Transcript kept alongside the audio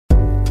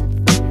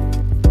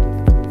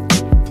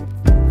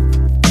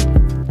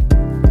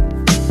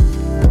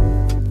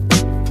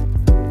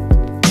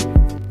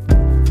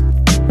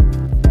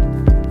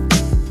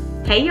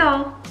Hey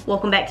y'all,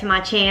 welcome back to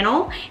my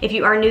channel. If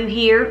you are new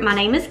here, my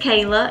name is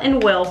Kayla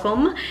and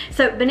welcome.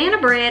 So banana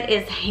bread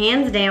is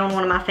hands down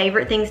one of my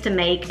favorite things to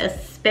make,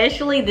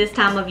 especially this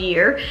time of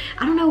year.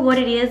 I don't know what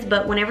it is,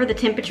 but whenever the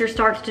temperature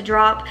starts to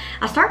drop,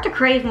 I start to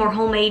crave more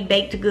homemade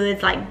baked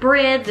goods like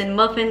breads and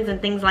muffins and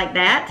things like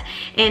that.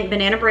 And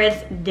banana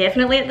bread's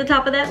definitely at the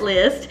top of that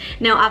list.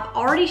 Now, I've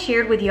already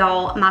shared with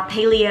y'all my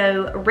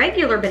paleo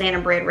regular banana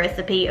bread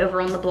recipe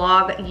over on the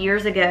blog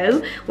years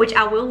ago, which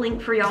I will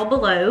link for y'all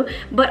below.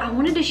 But I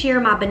wanted to share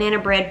my banana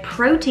bread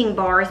protein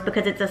bars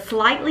because it's a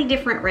slightly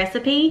different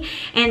recipe.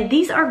 And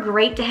these are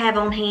great to have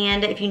on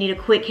hand if you need a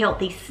quick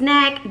healthy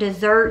snack,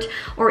 dessert,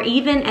 or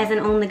even as an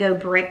on-the-go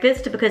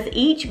breakfast, because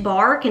each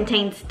bar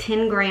contains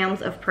 10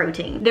 grams of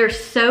protein. They're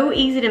so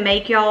easy to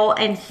make, y'all,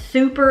 and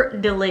super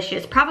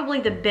delicious. Probably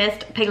the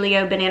best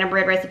paleo banana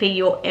bread recipe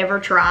you'll ever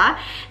try.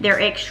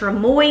 They're extra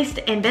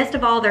moist, and best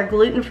of all, they're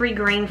gluten-free,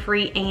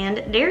 grain-free,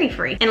 and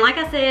dairy-free. And like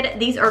I said,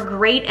 these are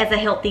great as a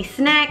healthy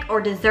snack or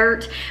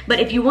dessert, but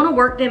if you want to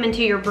work them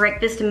into your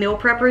breakfast meal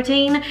prep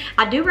routine,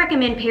 I do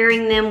recommend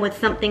pairing them with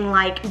something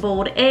like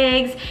boiled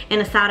eggs and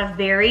a side of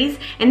berries,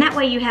 and that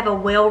way you have a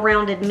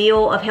well-rounded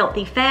meal of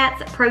healthy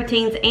fats,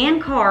 proteins,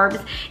 and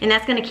carbs, and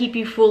that's going to keep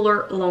you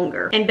fuller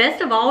longer. And best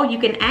of all, you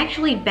can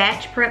actually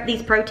batch prep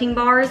these protein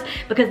bars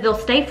because they'll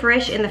stay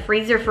fresh in the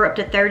freezer for up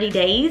to 30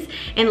 days.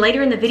 And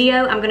later in the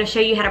video, I'm going to show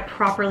you how to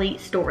properly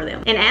store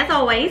them. And as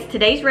always,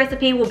 today's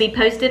recipe will be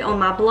posted on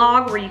my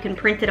blog where you can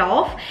print it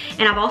off.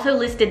 And I've also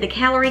listed the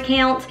calorie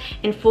count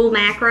and full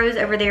macros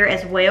over there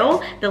as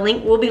well. The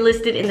link will be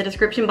listed in the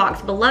description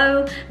box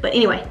below. But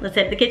anyway, let's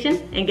head to the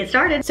kitchen and get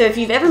started. So if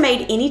you've ever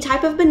made any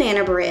type of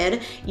banana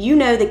bread, you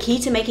know the key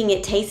to making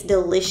it taste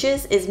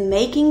delicious is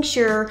making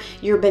sure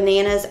your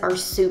bananas are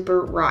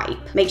super ripe.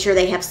 Make sure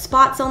they have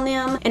spots on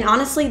them, and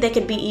honestly, they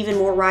could be even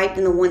more ripe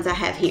than the ones I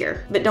have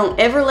here. But don't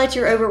ever let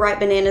your overripe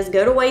bananas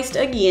go to waste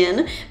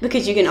again,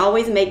 because you can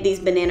always make these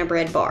banana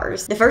bread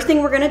bars. The first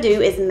thing we're gonna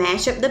do is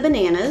mash up the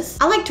bananas.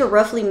 I like to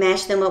roughly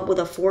mash them up with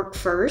a fork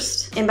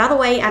first. And by the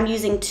way, I'm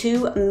using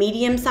 2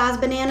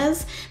 medium-sized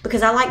bananas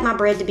because I like my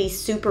bread to be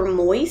super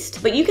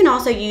moist, but you can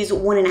also use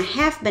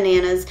 1.5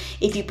 bananas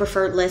if you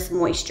prefer less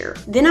moisture.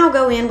 Then I'll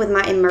go in with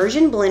my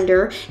immersion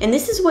blender, and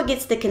this is what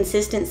gets the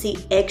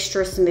consistency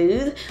extra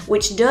smooth,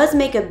 which does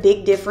make a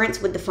big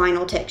difference with the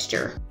final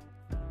texture.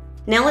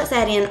 Now let's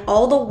add in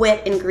all the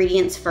wet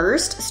ingredients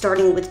first,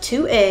 starting with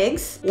 2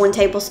 eggs, 1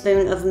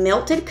 tablespoon of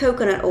melted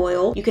coconut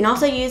oil. You can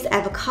also use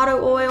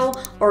avocado oil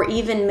or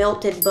even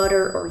melted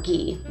butter or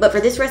ghee. But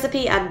for this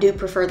recipe, I do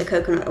prefer the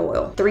coconut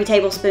oil. 3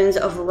 tablespoons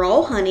of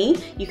raw honey.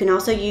 You can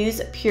also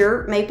use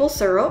pure maple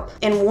syrup,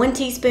 and 1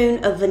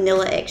 teaspoon of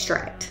vanilla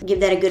extract. Give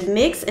that a good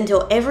mix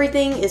until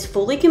everything is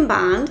fully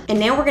combined. And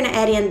now we're gonna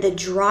add in the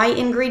dry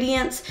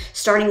ingredients,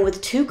 starting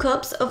with 2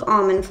 cups of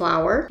almond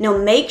flour. Now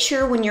make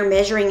sure when you're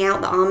measuring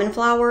out the almond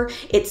flour,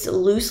 it's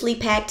loosely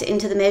packed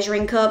into the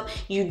measuring cup.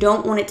 You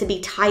don't want it to be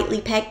tightly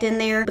packed in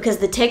there because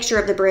the texture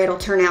of the bread will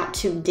turn out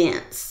too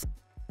dense.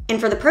 And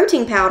for the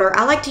protein powder,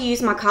 I like to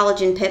use my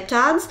collagen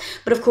peptides,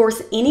 but of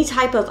course, any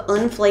type of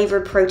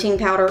unflavored protein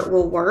powder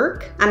will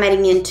work. I'm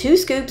adding in 2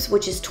 scoops,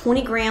 which is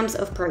 20 grams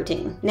of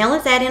protein. Now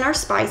let's add in our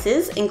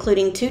spices,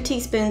 including 2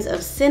 teaspoons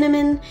of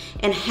cinnamon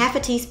and half a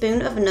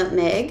teaspoon of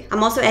nutmeg.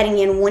 I'm also adding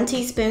in 1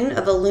 teaspoon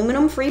of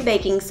aluminum-free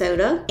baking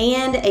soda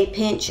and a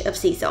pinch of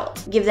sea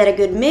salt. Give that a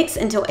good mix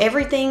until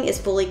everything is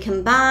fully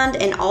combined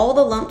and all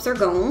the lumps are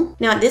gone.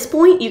 Now at this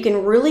point, you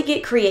can really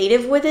get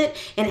creative with it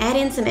and add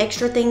in some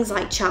extra things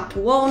like chopped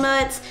walnuts,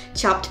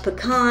 chopped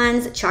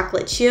pecans,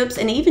 chocolate chips,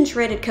 and even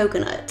shredded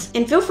coconut.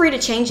 And feel free to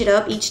change it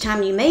up each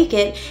time you make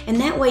it, and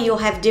that way you'll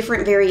have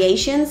different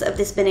variations of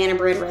this banana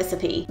bread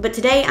recipe. But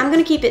today, I'm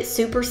gonna keep it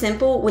super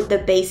simple with the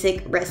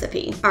basic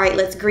recipe. All right,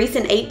 let's grease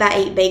an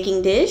 8x8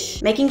 baking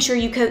dish, making sure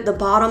you coat the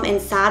bottom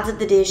and sides of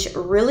the dish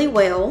really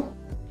well.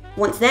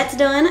 Once that's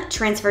done,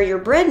 transfer your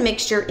bread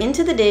mixture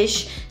into the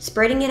dish,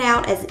 spreading it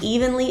out as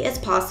evenly as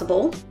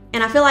possible.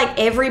 And I feel like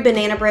every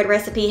banana bread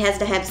recipe has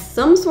to have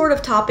some sort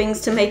of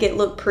toppings to make it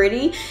look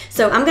pretty.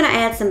 So I'm gonna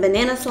add some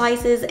banana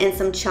slices and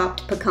some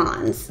chopped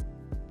pecans.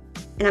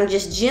 And I'm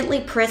just gently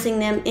pressing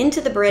them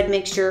into the bread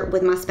mixture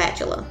with my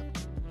spatula.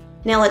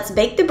 Now let's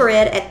bake the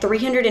bread at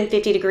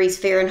 350 degrees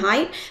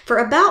Fahrenheit for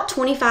about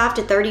 25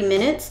 to 30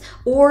 minutes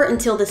or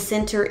until the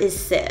center is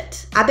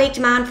set. I baked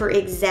mine for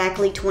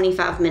exactly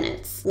 25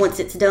 minutes. Once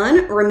it's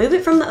done, remove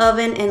it from the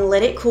oven and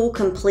let it cool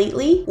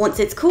completely. Once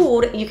it's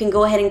cooled, you can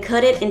go ahead and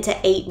cut it into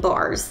 8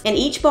 bars. And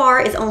each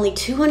bar is only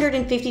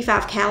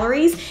 255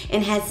 calories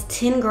and has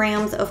 10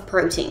 grams of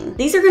protein.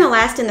 These are gonna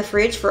last in the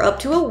fridge for up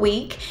to a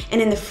week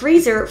and in the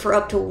freezer for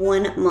up to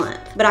 1 month.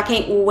 But I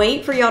can't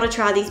wait for y'all to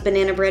try these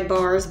banana bread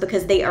bars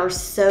because they are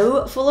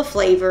so full of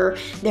flavor,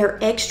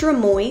 they're extra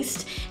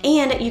moist,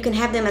 and you can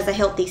have them as a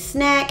healthy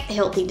snack, a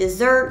healthy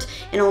dessert,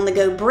 an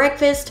on-the-go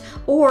breakfast,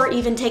 or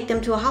even take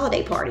them to a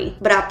holiday party.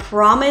 But I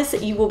promise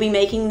you will be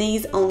making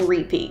these on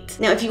repeat.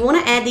 Now, if you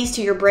want to add these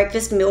to your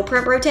breakfast meal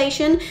prep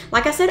rotation,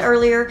 like I said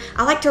earlier,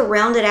 I like to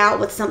round it out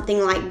with something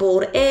like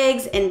boiled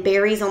eggs and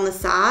berries on the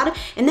side,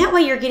 and that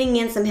way you're getting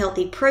in some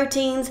healthy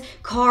proteins,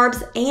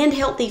 carbs, and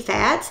healthy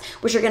fats,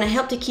 which are going to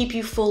help to keep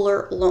you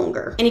fuller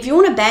longer. And if you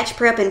want to batch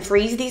prep and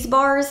freeze these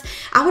bars,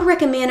 I would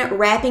recommend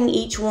wrapping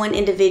each one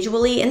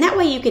individually, and that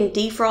way you can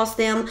defrost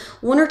them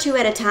 1 or 2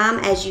 at a time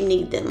as you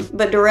need them.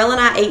 But Darrell and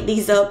I ate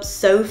these up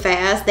so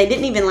fast, they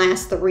didn't even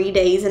last 3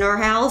 days in our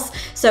house,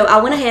 so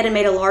I went ahead and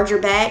made a larger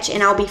batch,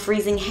 and I'll be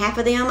freezing half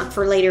of them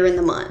for later in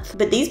the month.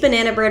 But these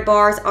banana bread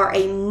bars are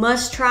a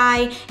must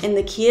try, and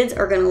the kids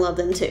are gonna love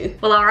them too.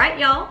 Well, all right,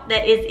 y'all,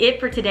 that is it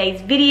for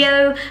today's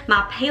video.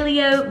 My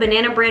paleo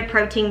banana bread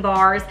protein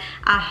bars.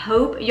 I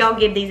hope y'all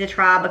give these a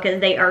try because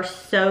they are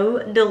so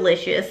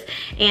delicious.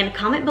 And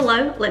comment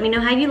below, let me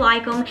know how you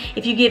like them.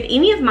 If you give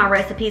any of my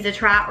recipes a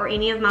try or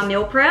any of my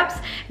meal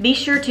preps, be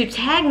sure to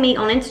tag me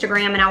on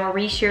Instagram and I will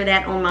reshare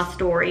that on my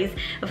stories.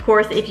 Of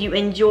course, if you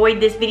enjoyed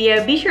this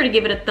video, be sure to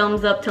give it a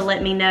thumbs up to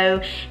let me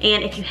know.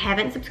 And if you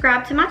haven't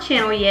subscribed to my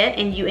channel yet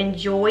and you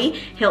enjoy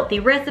healthy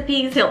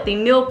recipes, healthy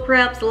meal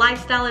preps,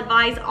 lifestyle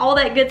advice, all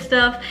that good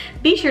stuff,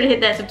 be sure to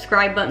hit that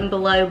subscribe button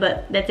below.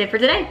 But that's it for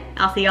today.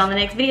 I'll see you on the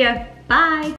next video. Bye.